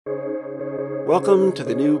Welcome to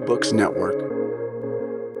the New Books Network.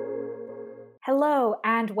 Hello,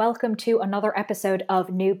 and welcome to another episode of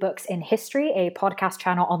New Books in History, a podcast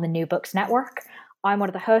channel on the New Books Network. I'm one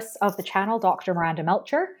of the hosts of the channel, Dr. Miranda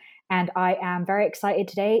Melcher, and I am very excited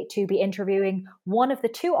today to be interviewing one of the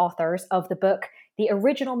two authors of the book, The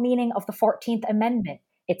Original Meaning of the 14th Amendment,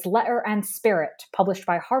 Its Letter and Spirit, published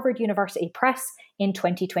by Harvard University Press in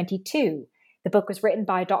 2022. The book was written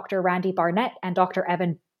by Dr. Randy Barnett and Dr.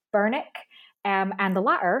 Evan Bernick. And the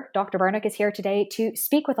latter, Dr. Bernick, is here today to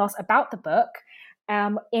speak with us about the book,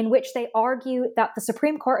 in which they argue that the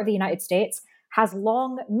Supreme Court of the United States has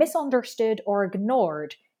long misunderstood or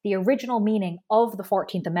ignored the original meaning of the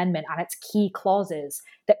 14th Amendment and its key clauses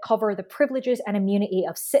that cover the privileges and immunity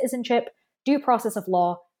of citizenship, due process of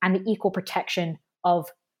law, and the equal protection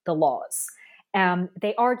of the laws.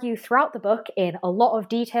 They argue throughout the book in a lot of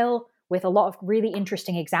detail with a lot of really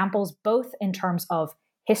interesting examples, both in terms of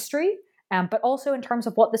history, but also in terms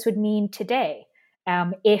of what this would mean today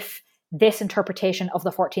if this interpretation of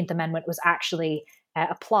the 14th Amendment was actually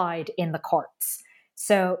applied in the courts.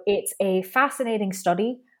 So it's a fascinating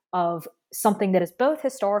study of something that is both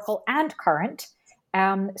historical and current.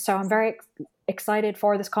 So I'm very excited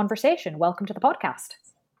for this conversation. Welcome to the podcast.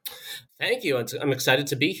 Thank you. I'm excited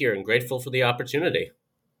to be here and grateful for the opportunity.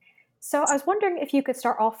 So I was wondering if you could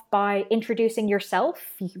start off by introducing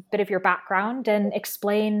yourself, a bit of your background, and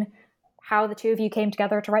explain how the two of you came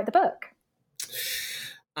together to write the book.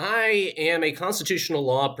 I am a constitutional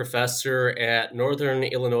law professor at Northern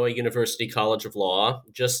Illinois University College of Law,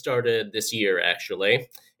 just started this year, actually.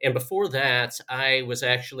 And before that, I was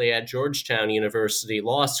actually at Georgetown University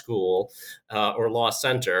Law School, or Law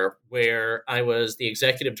Center, where I was the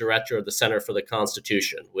executive director of the Center for the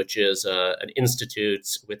Constitution, which is an institute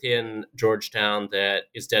within Georgetown that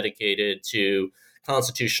is dedicated to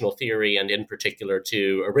constitutional theory and in particular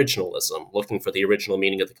to originalism, looking for the original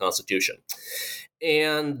meaning of the Constitution.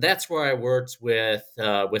 And that's where I worked with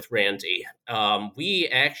Randy. We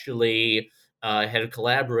actually had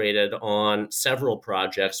collaborated on several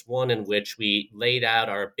projects, one in which we laid out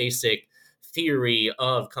our basic theory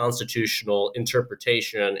of constitutional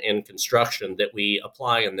interpretation and construction that we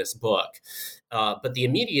apply in this book. But the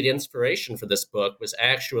immediate inspiration for this book was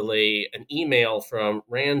actually an email from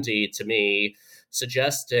Randy to me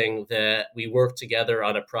suggesting that we work together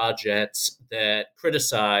on a project that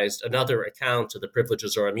criticized another account of the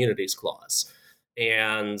Privileges or Immunities Clause.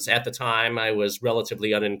 And at the time, I was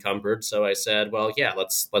relatively unencumbered, so I said, well, yeah,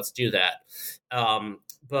 let's do that.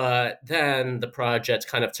 But then the project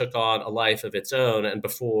kind of took on a life of its own, and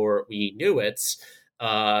before we knew it,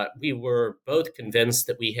 we were both convinced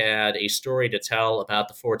that we had a story to tell about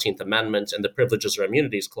the 14th Amendment and the Privileges or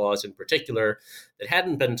Immunities Clause in particular that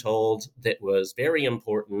hadn't been told, that was very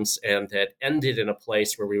important, and that ended in a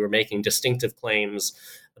place where we were making distinctive claims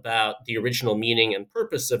about the original meaning and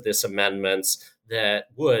purpose of this amendment that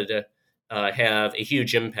would have a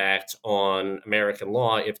huge impact on American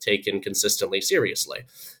law if taken consistently seriously.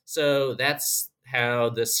 So that's how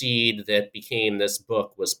the seed that became this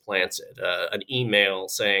book was planted. An email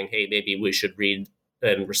saying, hey, maybe we should read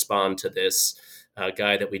and respond to this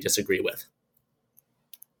guy that we disagree with.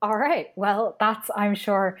 All right. Well, that's, I'm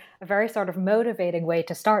sure, a very sort of motivating way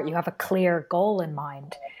to start. You have a clear goal in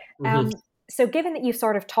mind. So given that you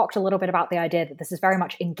sort of talked a little bit about the idea that this is very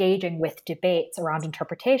much engaging with debates around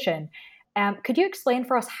interpretation, could you explain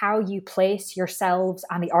for us how you place yourselves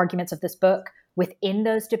and the arguments of this book within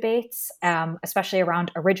those debates, especially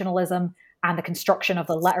around originalism and the construction of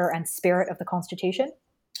the letter and spirit of the Constitution?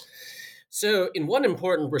 So in one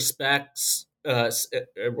important respect,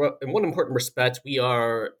 we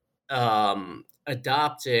are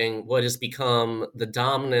adopting what has become the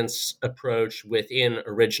dominant approach within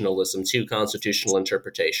originalism to constitutional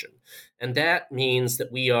interpretation. And that means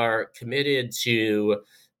that we are committed to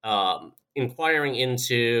inquiring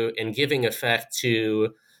into and giving effect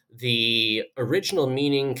to the original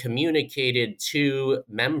meaning communicated to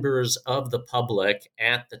members of the public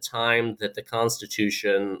at the time that the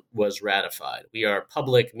Constitution was ratified. We are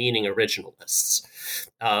public meaning originalists.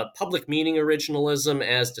 Public meaning originalism,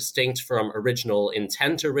 as distinct from original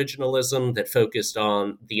intent originalism that focused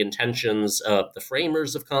on the intentions of the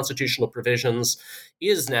framers of constitutional provisions,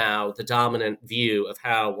 is now the dominant view of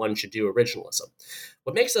how one should do originalism.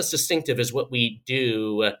 What makes us distinctive is what we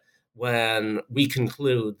do when we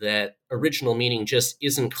conclude that original meaning just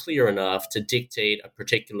isn't clear enough to dictate a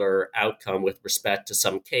particular outcome with respect to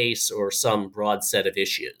some case or some broad set of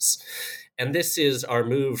issues. And this is our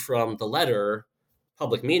move from the letter,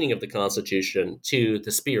 public meaning of the Constitution, to the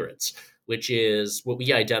spirit, which is what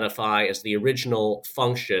we identify as the original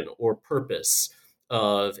function or purpose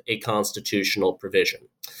of a constitutional provision.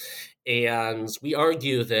 And we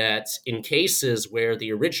argue that in cases where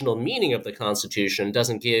the original meaning of the Constitution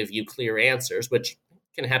doesn't give you clear answers, which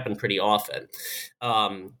can happen pretty often,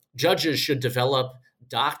 judges should develop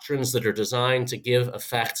doctrines that are designed to give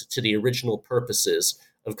effect to the original purposes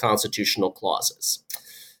of constitutional clauses.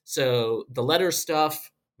 So the letter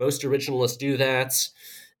stuff, most originalists do that.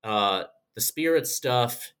 The spirit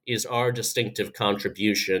stuff is our distinctive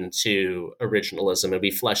contribution to originalism, and we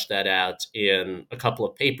fleshed that out in a couple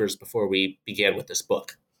of papers before we began with this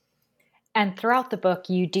book. And throughout the book,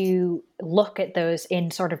 you do look at those in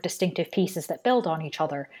sort of distinctive pieces that build on each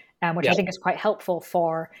other, which I think is quite helpful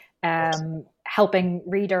for helping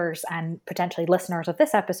readers and potentially listeners of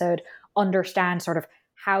this episode understand sort of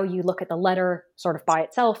how you look at the letter sort of by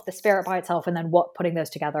itself, the spirit by itself, and then what putting those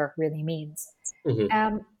together really means.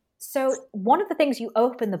 Mm-hmm. So one of the things you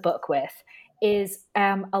open the book with is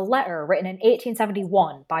a letter written in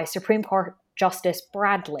 1871 by Supreme Court Justice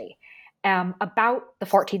Bradley about the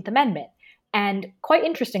 14th Amendment. And quite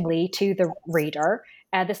interestingly to the reader,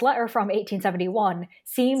 this letter from 1871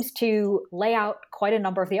 seems to lay out quite a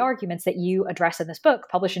number of the arguments that you address in this book,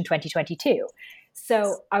 published in 2022.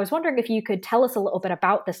 So I was wondering if you could tell us a little bit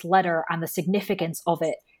about this letter and the significance of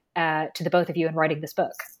it to the both of you in writing this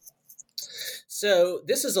book. So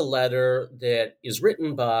this is a letter that is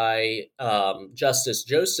written by Justice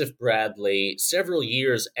Joseph Bradley several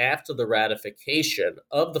years after the ratification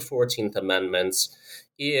of the 14th Amendment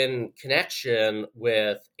in connection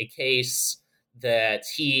with a case that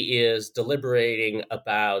he is deliberating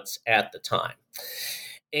about at the time.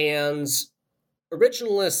 And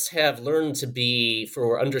originalists have learned to be,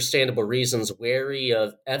 for understandable reasons, wary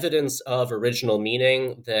of evidence of original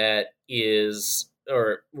meaning that is,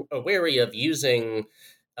 or wary of using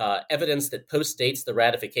evidence that postdates the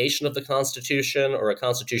ratification of the Constitution or a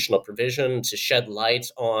constitutional provision to shed light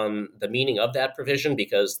on the meaning of that provision,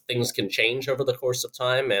 because things can change over the course of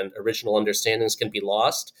time and original understandings can be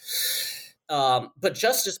lost. But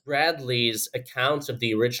Justice Bradley's account of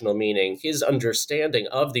the original meaning, his understanding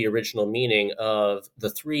of the original meaning of the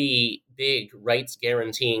three big rights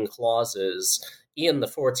guaranteeing clauses in the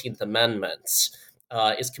 14th Amendment,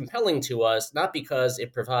 is compelling to us, not because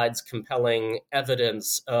it provides compelling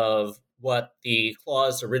evidence of what the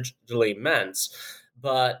clause originally meant,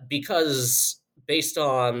 but because, based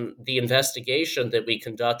on the investigation that we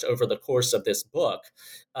conduct over the course of this book,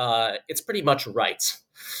 it's pretty much right.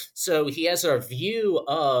 So he has a view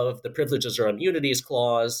of the Privileges or Immunities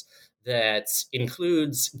Clause that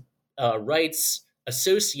includes rights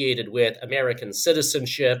associated with American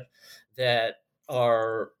citizenship that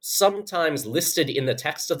are sometimes listed in the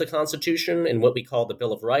text of the Constitution in what we call the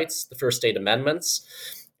Bill of Rights, the first 8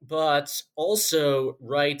 amendments, but also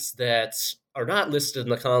rights that are not listed in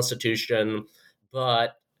the Constitution,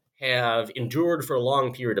 but have endured for a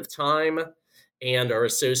long period of time and are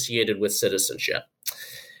associated with citizenship.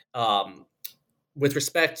 With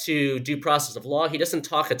respect to due process of law, he doesn't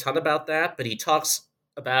talk a ton about that, but he talks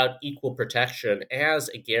about equal protection as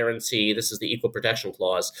a guarantee. This is the Equal Protection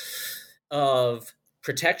Clause, of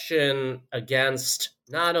protection against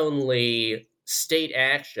not only state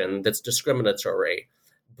action that's discriminatory,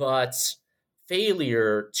 but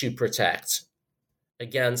failure to protect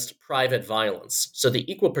against private violence. So the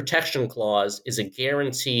Equal Protection Clause is a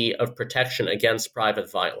guarantee of protection against private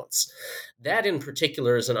violence. That in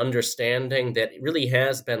particular is an understanding that really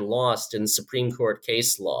has been lost in Supreme Court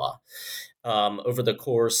case law over the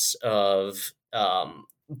course of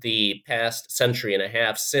the past century and a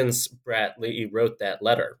half since Bradley wrote that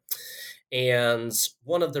letter. And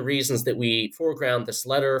one of the reasons that we foreground this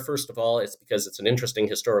letter, first of all, is because it's an interesting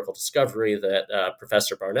historical discovery that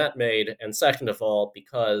Professor Barnett made. And second of all,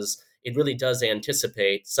 because it really does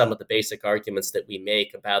anticipate some of the basic arguments that we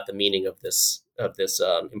make about the meaning of this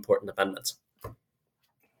important amendment.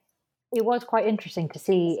 It was quite interesting to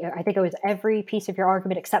see. I think it was every piece of your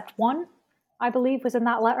argument except one, I believe, was in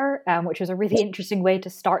that letter, which was a really interesting way to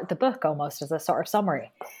start the book, almost as a sort of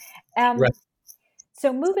summary. Right.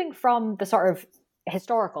 So moving from the sort of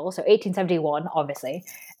historical, so 1871, obviously,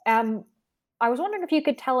 I was wondering if you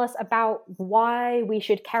could tell us about why we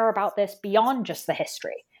should care about this beyond just the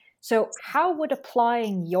history. So how would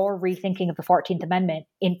applying your rethinking of the 14th Amendment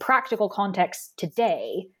in practical context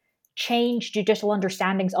today change judicial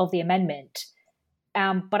understandings of the amendment,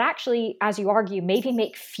 but actually, as you argue, maybe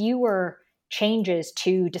make fewer changes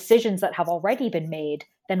to decisions that have already been made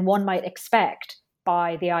than one might expect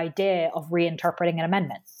by the idea of reinterpreting an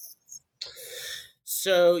amendment?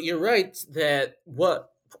 So you're right that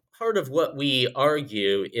part of what we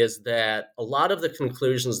argue is that a lot of the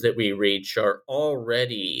conclusions that we reach are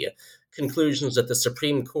already conclusions that the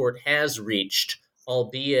Supreme Court has reached,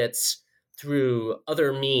 albeit through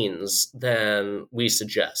other means than we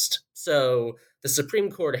suggest. So the Supreme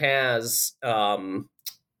Court has,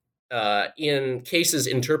 in cases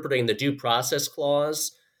interpreting the Due Process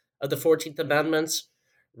Clause of the 14th Amendment,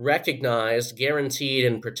 recognized, guaranteed,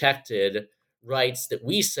 and protected rights that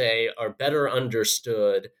we say are better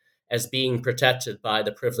understood as being protected by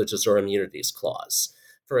the Privileges or Immunities Clause.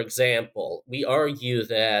 For example, we argue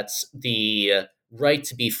that the right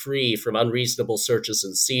to be free from unreasonable searches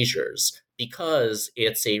and seizures, because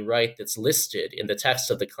it's a right that's listed in the text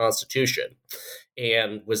of the Constitution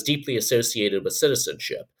and was deeply associated with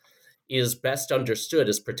citizenship, is best understood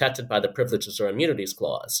as protected by the Privileges or Immunities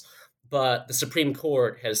Clause. But the Supreme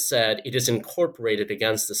Court has said it is incorporated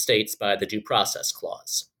against the states by the Due Process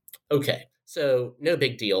Clause. Okay, so no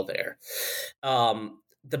big deal there.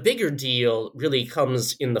 The bigger deal really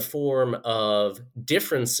comes in the form of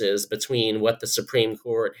differences between what the Supreme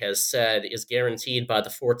Court has said is guaranteed by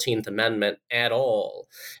the 14th Amendment at all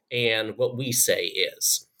and what we say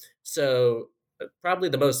is. So probably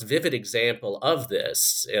the most vivid example of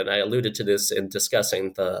this, and I alluded to this in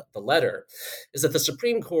discussing the letter, is that the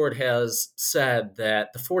Supreme Court has said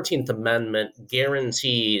that the 14th Amendment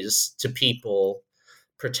guarantees to people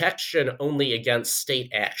protection only against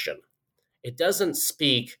state action. It doesn't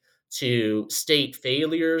speak to state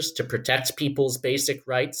failures to protect people's basic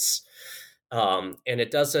rights, and it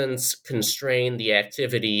doesn't constrain the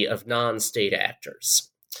activity of non-state actors.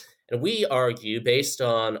 And we argue, based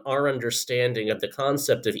on our understanding of the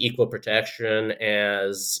concept of equal protection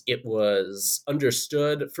as it was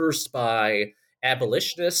understood first by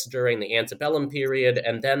abolitionists during the antebellum period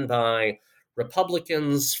and then by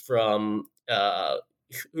Republicans from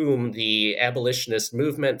whom the abolitionist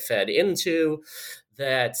movement fed into,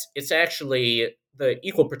 that it's actually the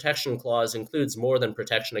Equal Protection Clause includes more than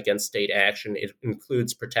protection against state action. It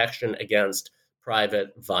includes protection against private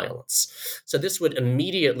violence. So this would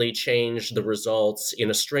immediately change the results in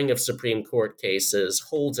a string of Supreme Court cases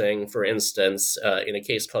holding, for instance, in a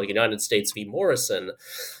case called United States v. Morrison,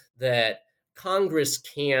 that Congress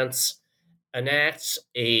can't enact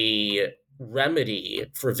a remedy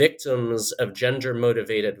for victims of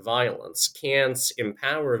gender-motivated violence, can't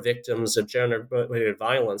empower victims of gender-motivated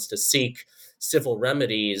violence to seek civil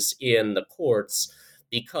remedies in the courts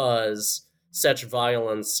because such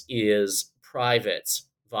violence is private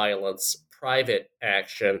violence, private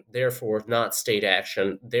action, therefore not state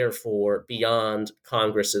action, therefore beyond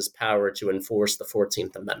Congress's power to enforce the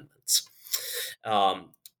 14th Amendment.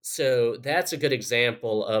 So that's a good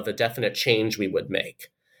example of a definite change we would make.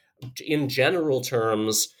 In general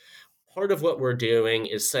terms, part of what we're doing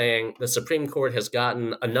is saying the Supreme Court has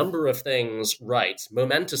gotten a number of things right,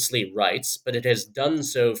 momentously right, but it has done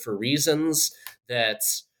so for reasons that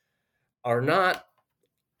are not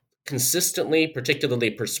consistently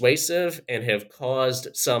particularly persuasive and have caused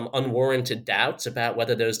some unwarranted doubts about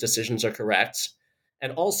whether those decisions are correct.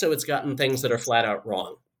 And also it's gotten things that are flat out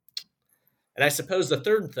wrong. And I suppose the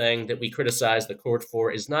third thing that we criticize the court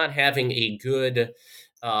for is not having a good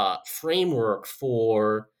framework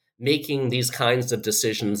for making these kinds of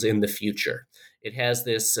decisions in the future. It has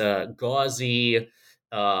this gauzy,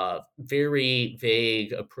 very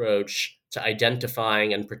vague approach to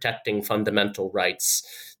identifying and protecting fundamental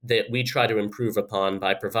rights that we try to improve upon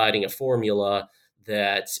by providing a formula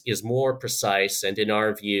that is more precise and, in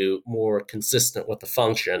our view, more consistent with the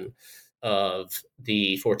function of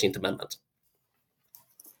the 14th Amendment.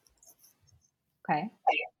 Okay.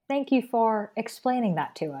 Thank you for explaining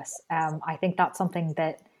that to us. I think that's something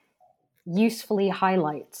that usefully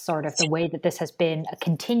highlights sort of the way that this has been a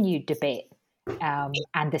continued debate. And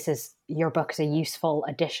your book is a useful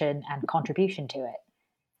addition and contribution to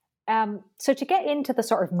it. So to get into the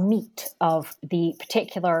sort of meat of the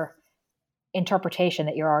particular interpretation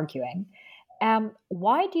that you're arguing,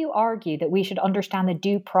 why do you argue that we should understand the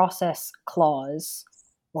due process clause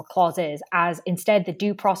or clauses as instead the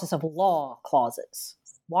due process of law clauses?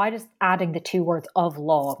 Why does adding the two words of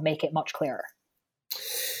law make it much clearer?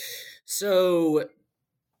 So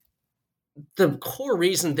the core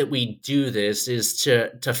reason that we do this is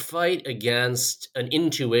to fight against an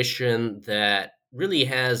intuition that really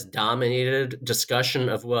has dominated discussion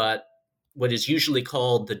of what is usually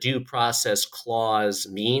called the due process clause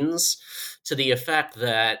means, to the effect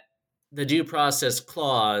that the due process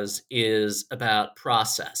clause is about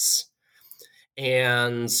process.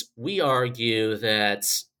 And we argue that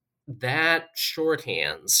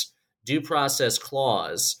shorthand's due process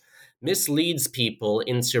clause misleads people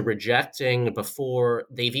into rejecting before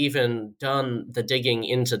they've even done the digging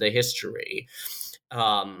into the history.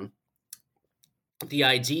 the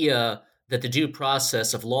idea that the due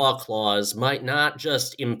process of law clause might not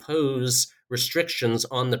just impose restrictions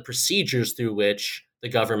on the procedures through which the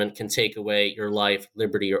government can take away your life,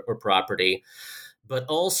 liberty, or property, but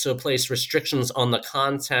also place restrictions on the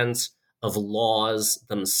content of laws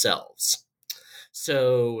themselves.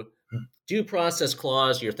 So, due process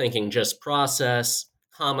clause, you're thinking just process.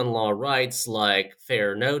 Common law rights like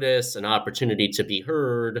fair notice, an opportunity to be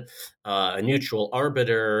heard, a neutral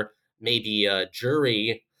arbiter, maybe a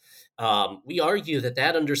jury. We argue that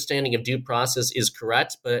that understanding of due process is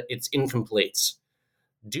correct, but it's incomplete.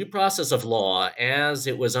 Due process of law, as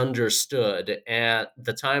it was understood at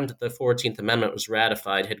the time that the 14th Amendment was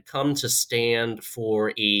ratified, had come to stand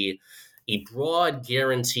for a broad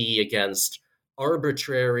guarantee against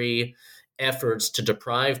arbitrary efforts to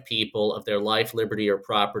deprive people of their life, liberty, or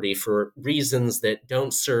property for reasons that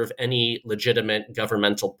don't serve any legitimate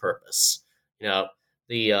governmental purpose. You know,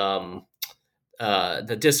 the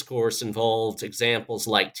discourse involved examples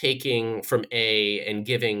like taking from A and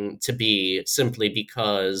giving to B simply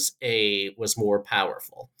because A was more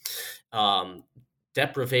powerful.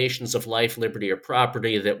 Deprivations of life, liberty, or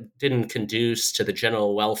property that didn't conduce to the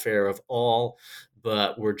general welfare of all,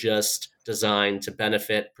 but were just designed to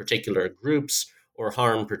benefit particular groups or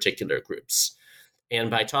harm particular groups.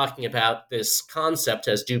 And by talking about this concept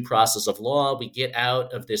as due process of law, we get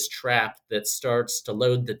out of this trap that starts to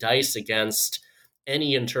load the dice against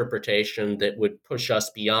any interpretation that would push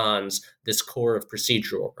us beyond this core of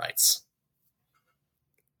procedural rights.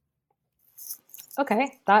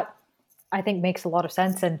 Okay, that I think makes a lot of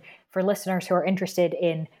sense. And for listeners who are interested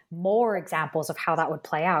in more examples of how that would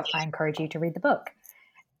play out, I encourage you to read the book.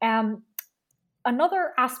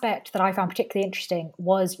 Another aspect that I found particularly interesting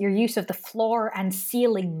was your use of the floor and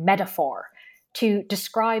ceiling metaphor to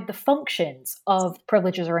describe the functions of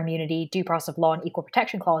privileges or immunity, due process of law, and equal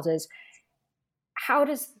protection clauses. How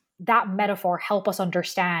does that metaphor help us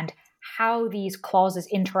understand how these clauses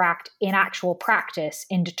interact in actual practice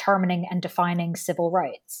in determining and defining civil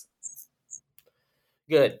rights?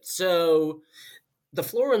 Good. So the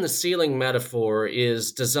floor and the ceiling metaphor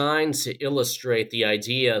is designed to illustrate the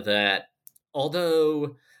idea that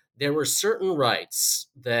although there were certain rights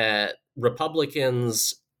that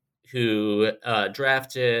Republicans who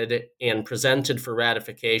drafted and presented for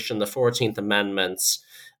ratification the 14th Amendments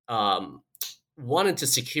wanted to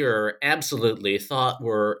secure, absolutely thought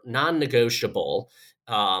were non-negotiable.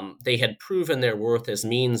 They had proven their worth as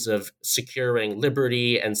means of securing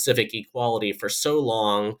liberty and civic equality for so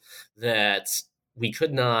long that we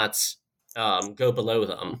could not go below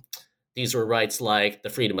them. These were rights like the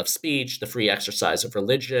freedom of speech, the free exercise of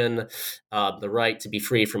religion, the right to be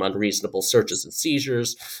free from unreasonable searches and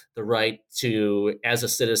seizures, the right to, as a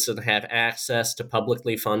citizen, have access to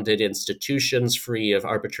publicly funded institutions free of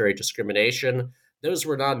arbitrary discrimination. Those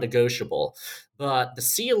were non-negotiable. But the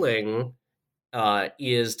ceiling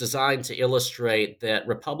is designed to illustrate that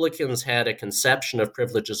Republicans had a conception of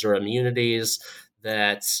privileges or immunities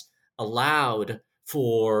that allowed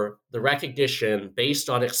for the recognition based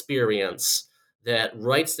on experience that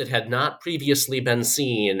rights that had not previously been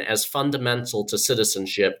seen as fundamental to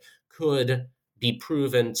citizenship could be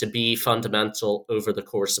proven to be fundamental over the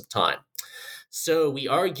course of time. So we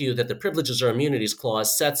argue that the Privileges or Immunities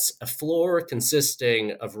Clause sets a floor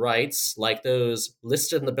consisting of rights like those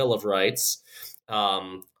listed in the Bill of Rights,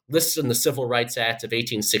 listed in the Civil Rights Act of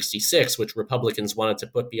 1866, which Republicans wanted to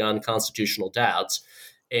put beyond constitutional doubts,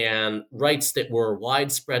 and rights that were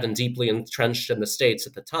widespread and deeply entrenched in the states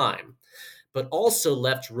at the time, but also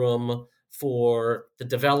left room for the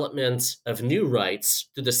development of new rights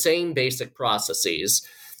through the same basic processes,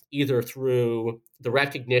 either through the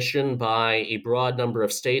recognition by a broad number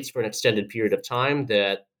of states for an extended period of time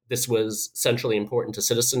that this was centrally important to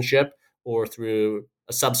citizenship, or through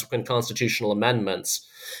a subsequent constitutional amendments.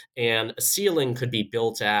 And a ceiling could be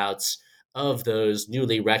built out of those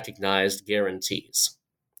newly recognized guarantees.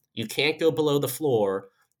 You can't go below the floor,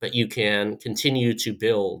 but you can continue to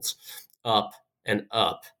build up and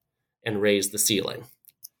raise the ceiling.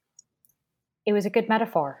 It was a good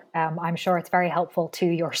metaphor. I'm sure it's very helpful to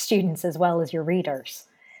your students as well as your readers.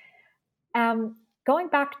 Going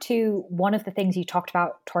back to one of the things you talked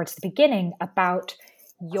about towards the beginning about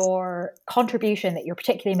your contribution that you're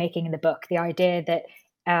particularly making in the book, the idea that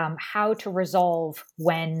how to resolve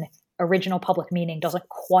when original public meaning doesn't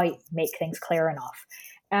quite make things clear enough.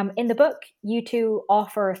 In the book, you two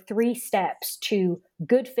offer 3 steps to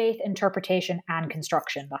good faith interpretation and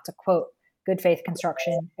construction. That's a quote. Good faith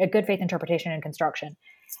interpretation and construction.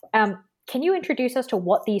 Can you introduce us to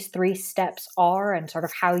what these 3 steps are and sort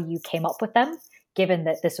of how you came up with them, given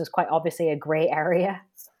that this was quite obviously a gray area?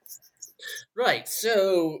 Right.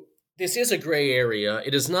 So this is a gray area.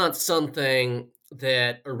 It is not something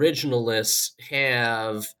that originalists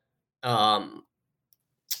um,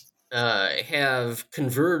 have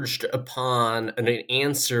converged upon an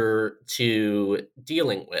answer to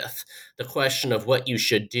dealing with the question of what you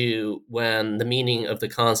should do when the meaning of the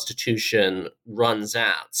Constitution runs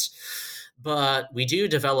out. But we do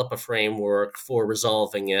develop a framework for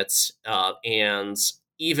resolving it, and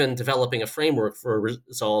even developing a framework for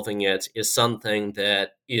resolving it is something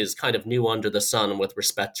that is kind of new under the sun with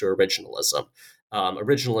respect to originalism.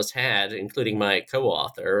 Originalists had, including my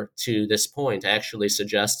co-author, to this point actually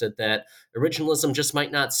suggested that originalism just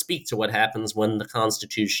might not speak to what happens when the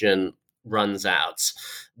Constitution runs out,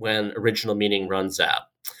 when original meaning runs out.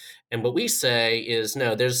 And what we say is,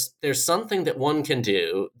 no, there's something that one can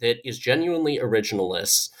do that is genuinely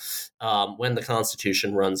originalist when the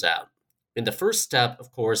Constitution runs out. And the first step,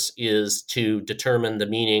 of course, is to determine the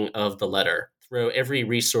meaning of the letter. Throw every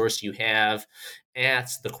resource you have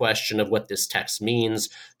at the question of what this text means.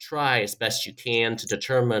 Try as best you can to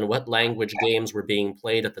determine what language games were being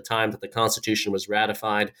played at the time that the Constitution was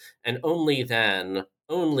ratified, and only then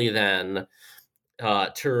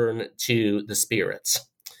turn to the spirits.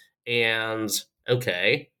 And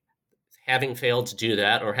okay, having failed to do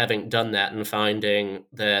that, or having done that and finding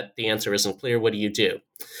that the answer isn't clear, what do?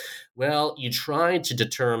 Well, you try to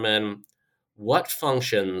determine what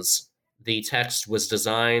functions the text was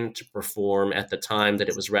designed to perform at the time that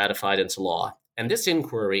it was ratified into law. And this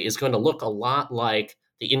inquiry is going to look a lot like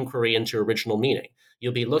the inquiry into original meaning.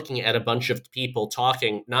 You'll be looking at a bunch of people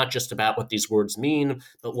talking not just about what these words mean,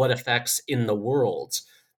 but what effects in the world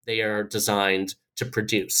they are designed to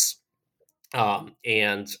produce.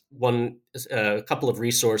 And a couple of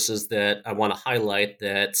resources that I want to highlight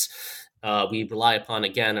that we rely upon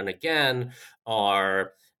again and again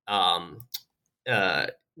are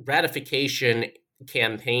ratification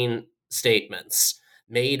campaign statements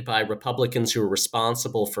made by Republicans who were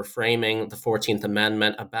responsible for framing the 14th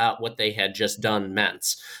Amendment about what they had just done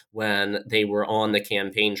meant when they were on the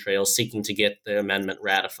campaign trail seeking to get the amendment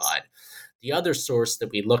ratified. The other source that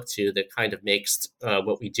we look to that kind of makes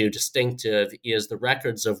what we do distinctive is the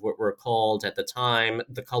records of what were called at the time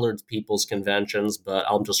the Colored People's Conventions, but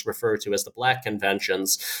I'll just refer to as the Black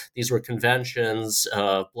Conventions. These were conventions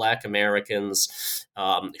of Black Americans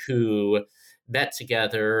who met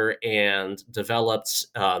together and developed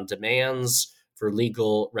demands for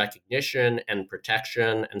legal recognition and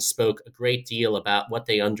protection, and spoke a great deal about what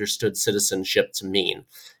they understood citizenship to mean.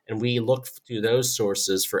 And we look to those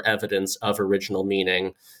sources for evidence of original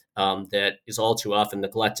meaning that is all too often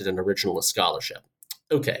neglected in originalist scholarship.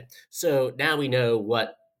 Okay, so now we know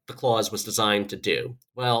what the clause was designed to do.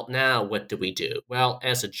 Well, now what do we do? Well,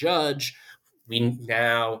 as a judge, we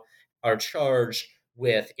now are charged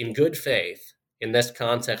with, in good faith, in this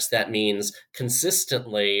context, that means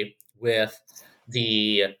consistently with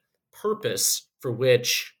the purpose for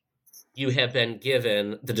which you have been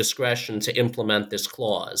given the discretion to implement this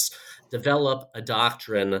clause, develop a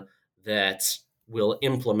doctrine that will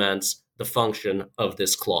implement the function of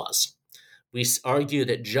this clause. We argue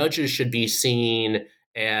that judges should be seen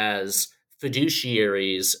as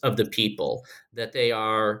fiduciaries of the people, that they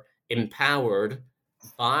are empowered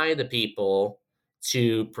by the people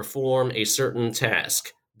to perform a certain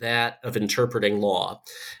task, that of interpreting law.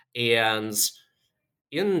 And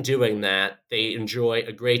in doing that, they enjoy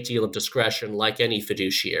a great deal of discretion, like any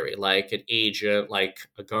fiduciary, like an agent, like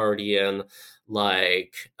a guardian,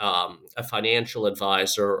 like a financial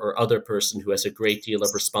advisor or other person who has a great deal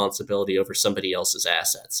of responsibility over somebody else's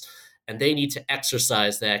assets. And they need to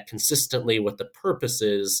exercise that consistently with the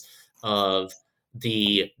purposes of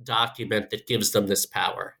the document that gives them this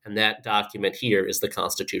power. And that document here is the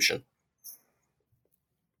Constitution.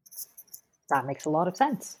 That makes a lot of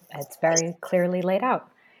sense. It's very clearly laid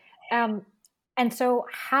out. And so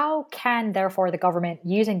how can, therefore, the government,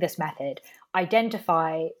 using this method,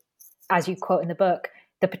 identify, as you quote in the book,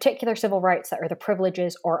 the particular civil rights that are the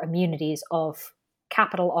privileges or immunities of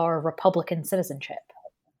capital R Republican citizenship?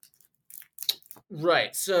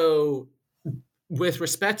 Right. So with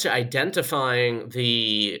respect to identifying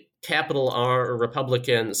the capital R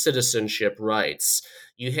Republican citizenship rights,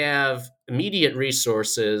 you have immediate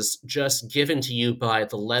resources just given to you by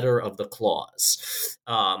the letter of the clause.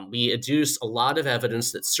 We adduce a lot of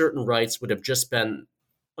evidence that certain rights would have just been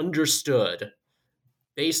understood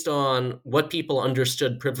based on what people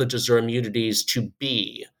understood privileges or immunities to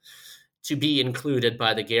be included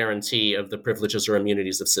by the guarantee of the privileges or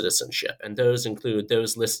immunities of citizenship. And those include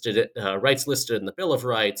those rights listed in the Bill of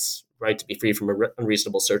Rights, right to be free from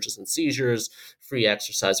unreasonable searches and seizures, free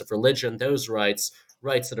exercise of religion. Those rights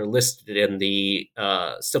rights that are listed in the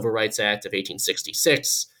Civil Rights Act of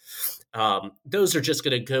 1866. Those are just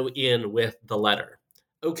going to go in with the letter.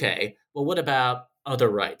 Okay, well, what about other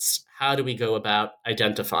rights? How do we go about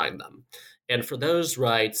identifying them? And for those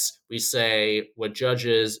rights, we say what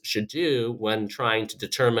judges should do when trying to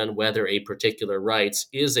determine whether a particular right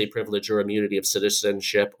is a privilege or immunity of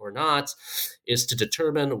citizenship or not, is to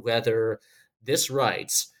determine whether this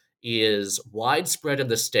right is widespread in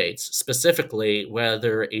the states, specifically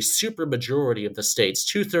whether a supermajority of the states,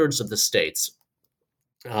 2/3 of the states,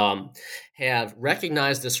 have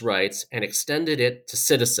recognized this right and extended it to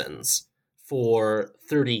citizens for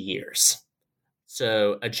 30 years.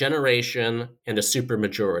 So a generation and a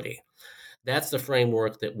supermajority. That's the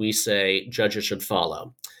framework that we say judges should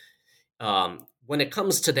follow. When it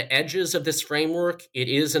comes to the edges of this framework, it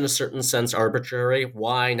is in a certain sense arbitrary.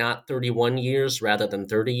 Why not 31 years rather than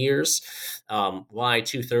 30 years? Why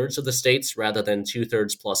 2/3 of the states rather than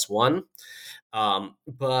 2/3 plus one?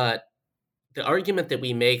 But the argument that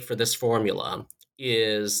we make for this formula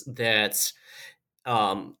is that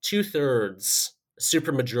 2/3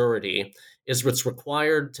 supermajority is what's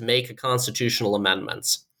required to make a constitutional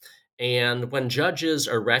amendment. And when judges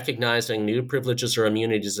are recognizing new privileges or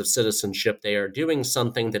immunities of citizenship, they are doing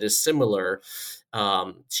something that is similar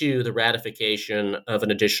to the ratification of an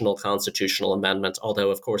additional constitutional amendment, although,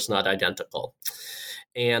 of course, not identical.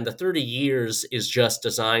 And the 30 years is just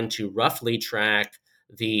designed to roughly track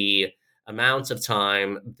the amount of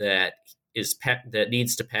time that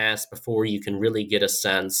needs to pass before you can really get a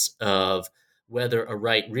sense of whether a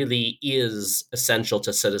right really is essential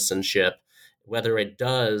to citizenship, whether it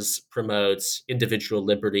does promote individual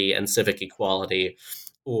liberty and civic equality,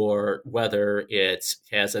 or whether it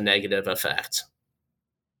has a negative effect.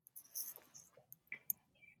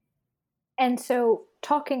 And so,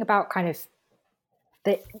 talking about kind of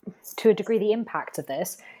to a degree, the impact of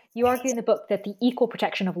this, you argue in the book that the Equal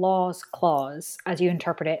Protection of Laws Clause, as you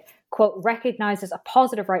interpret it, quote, recognizes a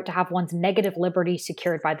positive right to have one's negative liberty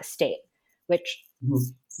secured by the state, which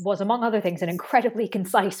was, among other things, an incredibly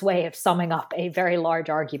concise way of summing up a very large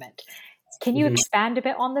argument. Can you expand a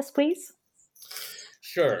bit on this, please?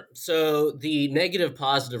 Sure. So the negative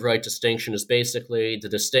positive right distinction is basically the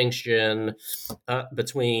distinction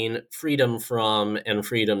between freedom from and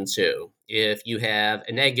freedom to. If you have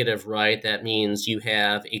a negative right, that means you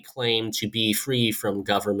have a claim to be free from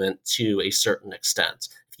government to a certain extent.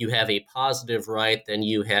 If you have a positive right, then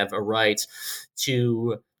you have a right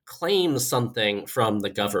to claim something from the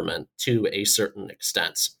government to a certain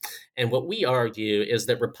extent. And what we argue is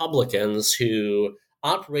that Republicans who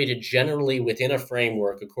operated generally within a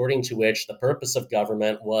framework according to which the purpose of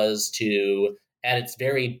government was to, at its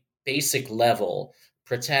very basic level,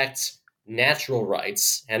 protect natural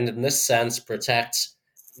rights, and in this sense, protect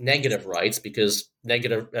negative rights, because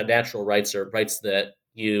natural rights are rights that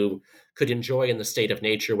you could enjoy in the state of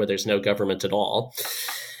nature where there's no government at all.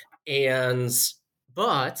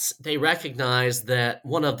 But they recognize that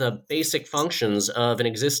one of the basic functions of an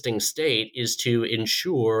existing state is to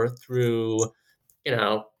ensure through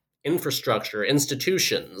infrastructure,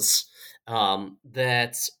 institutions,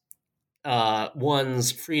 that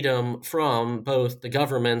one's freedom from both the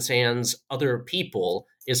government and other people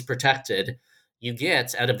is protected. You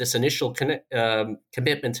get, out of this initial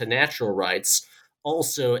commitment to natural rights,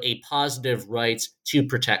 also a positive right to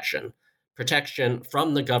protection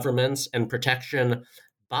from the government and protection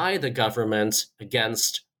by the government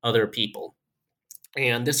against other people.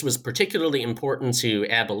 And this was particularly important to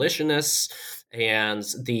abolitionists and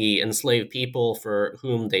the enslaved people for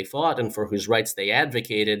whom they fought and for whose rights they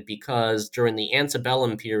advocated, because during the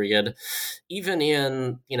antebellum period, even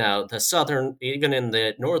in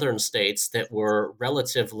the northern states that were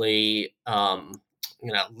relatively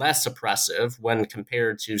less oppressive when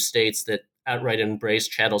compared to states that outright embraced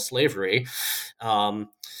chattel slavery,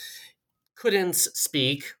 couldn't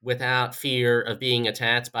speak without fear of being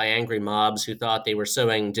attacked by angry mobs who thought they were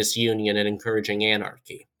sowing disunion and encouraging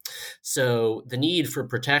anarchy. So the need for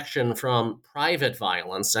protection from private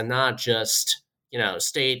violence and not just,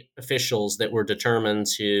 state officials that were determined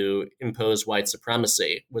to impose white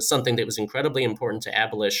supremacy was something that was incredibly important to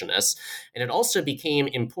abolitionists. And it also became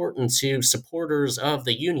important to supporters of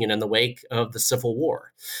the Union in the wake of the Civil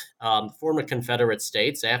War. Former Confederate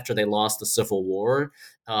states, after they lost the Civil War,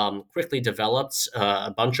 quickly developed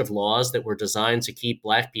a bunch of laws that were designed to keep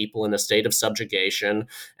Black people in a state of subjugation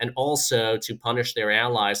and also to punish their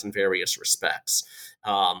allies in various respects.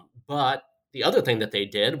 But the other thing that they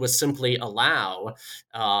did was simply allow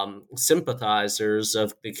sympathizers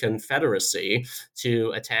of the Confederacy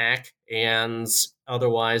to attack and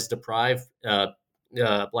otherwise deprive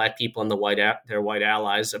Black people and their white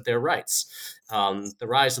allies of their rights. The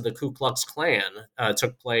rise of the Ku Klux Klan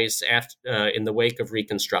took place in the wake of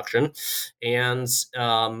Reconstruction, and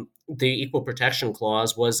the Equal Protection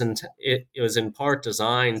Clause it was in part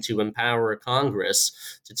designed to empower Congress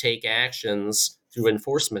to take actions through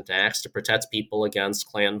enforcement acts to protect people against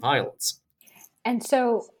Klan violence. And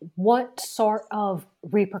so, what sort of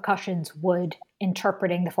repercussions would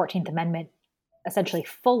interpreting the 14th Amendment essentially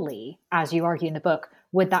fully, as you argue in the book,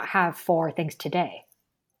 would that have for things today?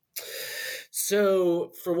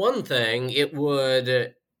 So, for one thing, it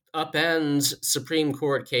would upend Supreme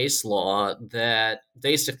Court case law that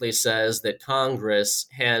basically says that Congress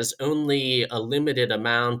has only a limited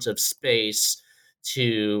amount of space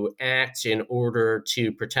to act in order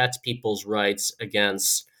to protect people's rights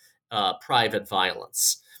against private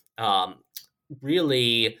violence.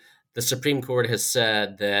 Really, the Supreme Court has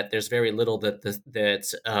said that there's very little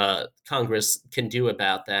that Congress can do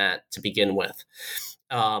about that to begin with.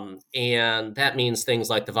 And that means things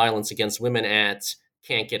like the Violence Against Women Act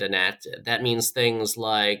can't get enacted. That means things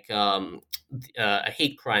like a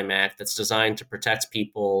hate crime act that's designed to protect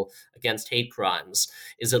people against hate crimes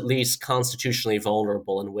is at least constitutionally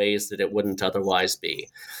vulnerable in ways that it wouldn't otherwise be.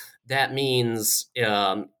 That means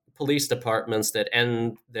police departments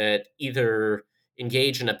that either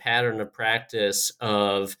engage in a pattern of practice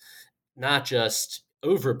of not just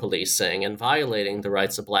over-policing and violating the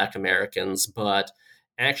rights of Black Americans, but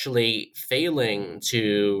actually failing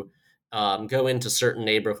to go into certain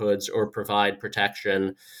neighborhoods or provide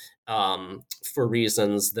protection for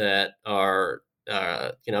reasons that are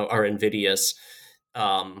invidious,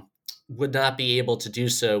 would not be able to do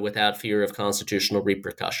so without fear of constitutional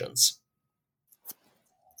repercussions.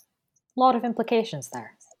 A lot of implications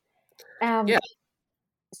there. Yeah.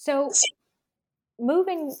 So,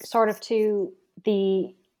 moving sort of to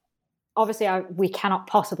obviously, we cannot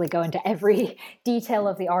possibly go into every detail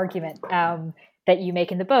of the argument that you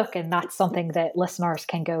make in the book, and that's something that listeners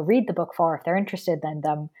can go read the book for if they're interested in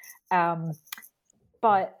them.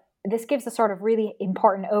 But this gives a sort of really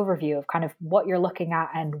important overview of kind of what you're looking at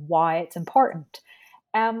and why it's important.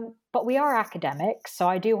 But we are academics, so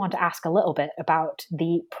I do want to ask a little bit about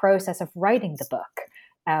the process of writing the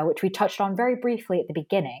book, which we touched on very briefly at the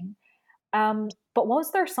beginning. But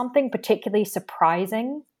was there something particularly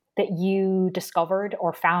surprising that you discovered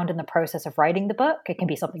or found in the process of writing the book? It can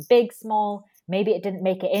be something big, small, maybe it didn't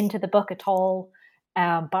make it into the book at all.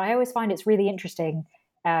 But I always find it's really interesting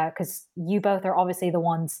because you both are obviously the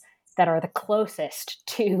ones that are the closest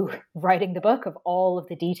to writing the book of all of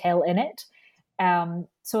the detail in it.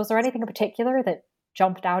 So is there anything in particular that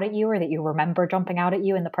jumped out at you or that you remember jumping out at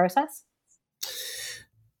you in the process?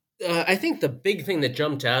 I think the big thing that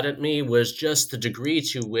jumped out at me was just the degree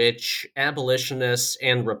to which abolitionists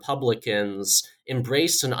and Republicans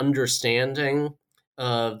embraced an understanding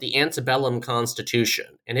of the antebellum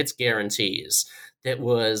Constitution and its guarantees that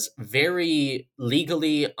was very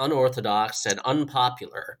legally unorthodox and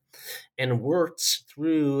unpopular, and worked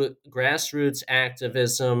through grassroots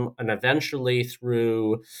activism and eventually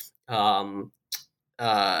through the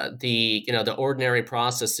ordinary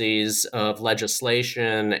processes of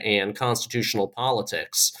legislation and constitutional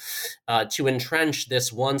politics to entrench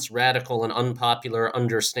this once radical and unpopular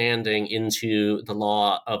understanding into the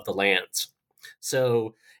law of the land.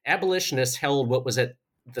 So abolitionists held what was at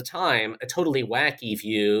the time a totally wacky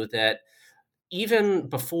view that even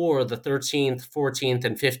before the 13th, 14th,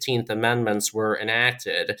 and 15th Amendments were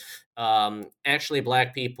enacted, actually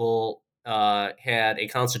Black people had a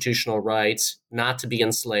constitutional right not to be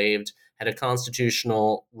enslaved, had a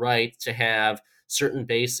constitutional right to have certain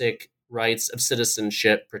basic rights of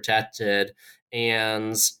citizenship protected,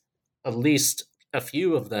 and at least a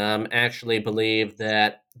few of them actually believed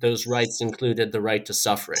that those rights included the right to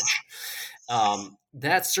suffrage.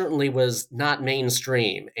 That certainly was not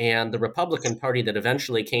mainstream, and the Republican Party that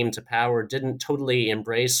eventually came to power didn't totally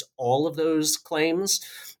embrace all of those claims,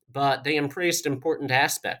 but they embraced important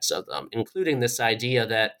aspects of them, including this idea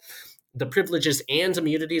that the Privileges and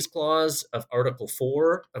Immunities Clause of Article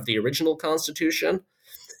 4 of the original Constitution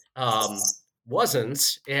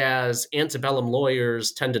wasn't, as antebellum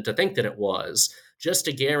lawyers tended to think that it was, just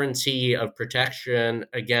a guarantee of protection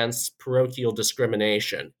against parochial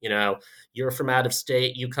discrimination. You know, you're from out of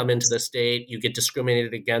state, you come into the state, you get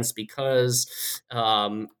discriminated against because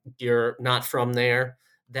you're not from there.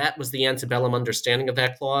 That was the antebellum understanding of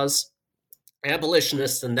that clause.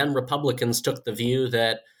 Abolitionists and then Republicans took the view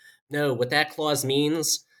that, no, what that clause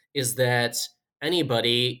means is that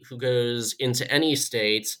anybody who goes into any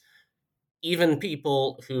state, even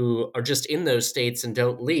people who are just in those states and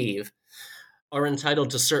don't leave, are entitled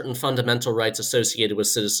to certain fundamental rights associated with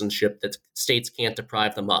citizenship that states can't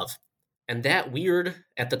deprive them of. And that weird,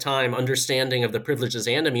 at the time, understanding of the Privileges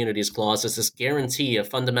and Immunities Clause as this guarantee of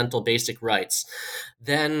fundamental basic rights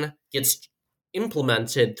then gets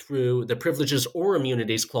implemented through the Privileges or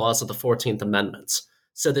Immunities Clause of the 14th Amendment.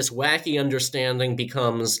 So this wacky understanding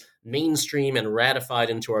becomes mainstream and ratified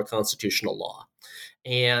into our constitutional law.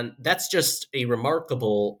 And that's just a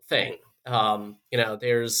remarkable thing.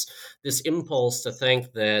 There's this impulse to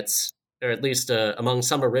think that, or at least among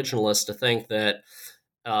some originalists, to think that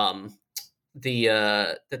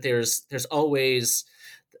that there's always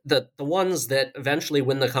the ones that eventually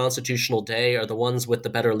win the constitutional day are the ones with the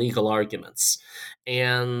better legal arguments.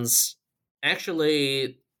 And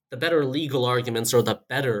actually, the better legal arguments, or the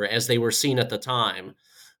better as they were seen at the time,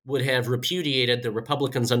 would have repudiated the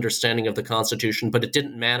Republicans' understanding of the Constitution, but it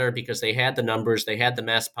didn't matter because they had the numbers, they had the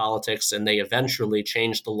mass politics, and they eventually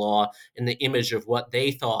changed the law in the image of what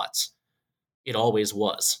they thought it always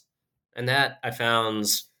was. And that I found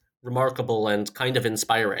remarkable and kind of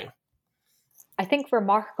inspiring. I think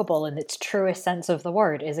remarkable in its truest sense of the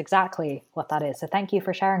word is exactly what that is. So thank you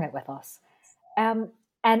for sharing it with us.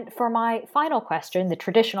 And for my final question, the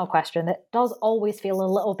traditional question that does always feel a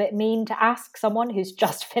little bit mean to ask someone who's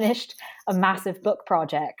just finished a massive book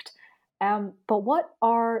project. But what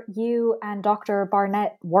are you and Dr.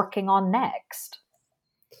 Barnett working on next?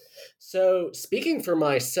 So, speaking for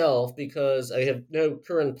myself, because I have no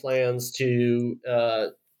current plans to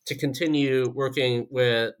continue working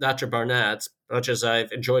with Dr. Barnett, much as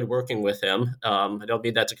I've enjoyed working with him. I don't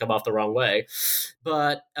mean that to come off the wrong way,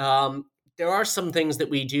 but there are some things that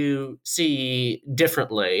we do see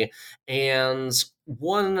differently. And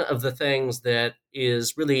one of the things that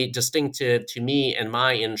is really distinctive to me and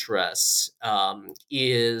my interests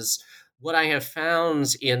is what I have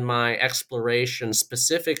found in my exploration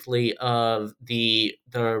specifically of the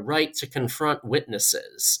right to confront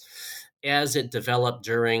witnesses as it developed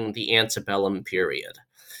during the antebellum period.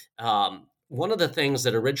 One of the things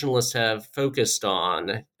that originalists have focused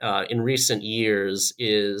on in recent years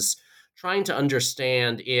is trying to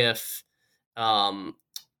understand if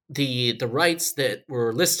the rights that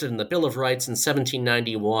were listed in the Bill of Rights in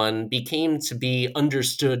 1791 became to be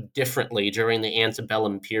understood differently during the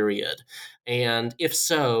antebellum period. And if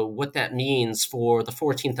so, what that means for the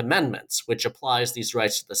 14th Amendment, which applies these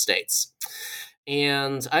rights to the states.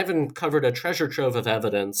 And I've uncovered a treasure trove of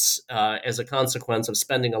evidence as a consequence of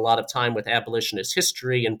spending a lot of time with abolitionist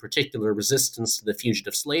history, in particular resistance to the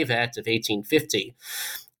Fugitive Slave Act of 1850,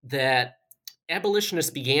 that abolitionists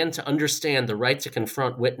began to understand the right to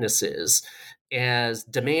confront witnesses as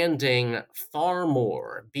demanding far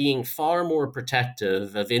more, being far more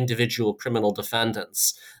protective of individual criminal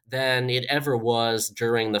defendants than it ever was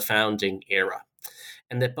during the founding era.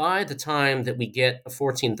 And that by the time that we get the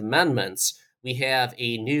 14th Amendment, we have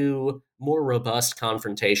a new, more robust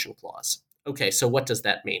confrontation clause. Okay, so what does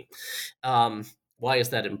that mean? Why is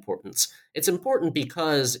that important? It's important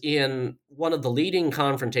because in one of the leading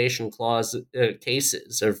confrontation clause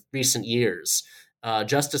cases of recent years,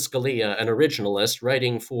 Justice Scalia, an originalist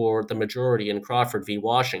writing for the majority in Crawford v.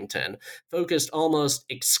 Washington, focused almost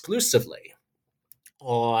exclusively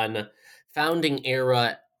on founding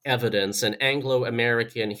era evidence and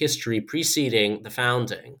Anglo-American history preceding the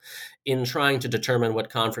founding in trying to determine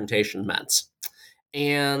what confrontation meant.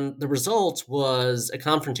 And the result was a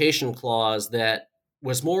confrontation clause that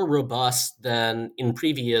was more robust than in the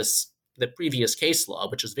previous case law,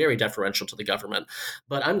 which is very deferential to the government.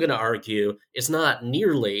 But I'm going to argue it's not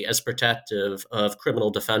nearly as protective of criminal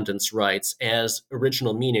defendants' rights as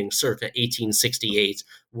original meaning circa 1868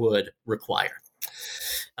 would require.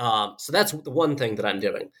 So that's the one thing that I'm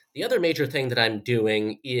doing. The other major thing that I'm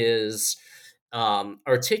doing is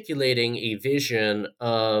articulating a vision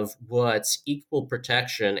of what equal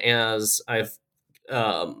protection, as I've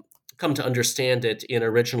come to understand it in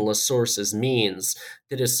originalist sources, means,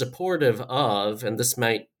 that is supportive of, and this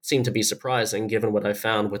might seem to be surprising given what I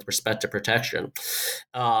found with respect to protection,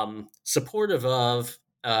 supportive of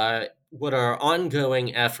what are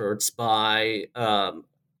ongoing efforts by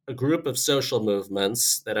a group of social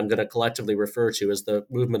movements that I'm going to collectively refer to as the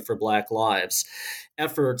Movement for Black Lives,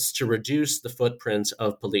 efforts to reduce the footprint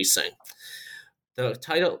of policing.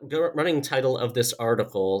 The running title of this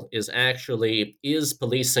article is actually, "Is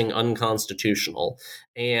Policing Unconstitutional?"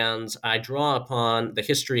 And I draw upon the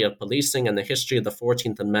history of policing and the history of the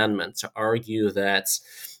 14th Amendment to argue that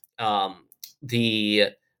the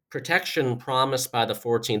protection promised by the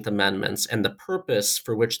 14th Amendment and the purpose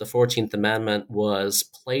for which the 14th Amendment was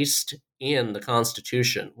placed in the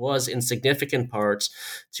Constitution was in significant part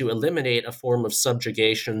to eliminate a form of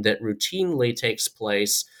subjugation that routinely takes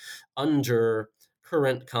place under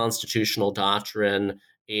current constitutional doctrine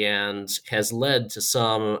and has led to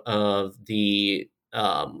some of the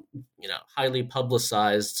highly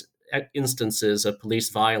publicized instances of police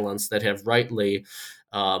violence that have rightly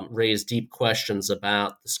raised deep questions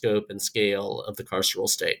about the scope and scale of the carceral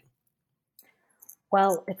state.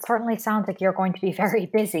 Well, it certainly sounds like you're going to be very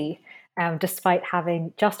busy, despite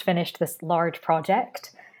having just finished this large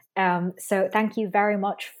project. So thank you very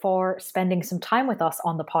much for spending some time with us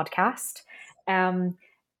on the podcast.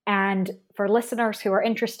 And for listeners who are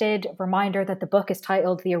interested, reminder that the book is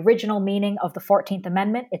titled The Original Meaning of the 14th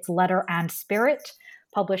Amendment, Its Letter and Spirit,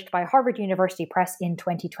 published by Harvard University Press in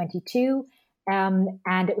 2022.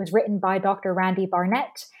 And it was written by Dr. Randy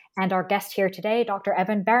Barnett and our guest here today, Dr.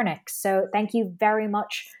 Evan Bernick. So thank you very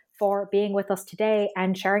much for being with us today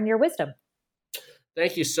and sharing your wisdom.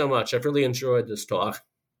 Thank you so much. I've really enjoyed this talk.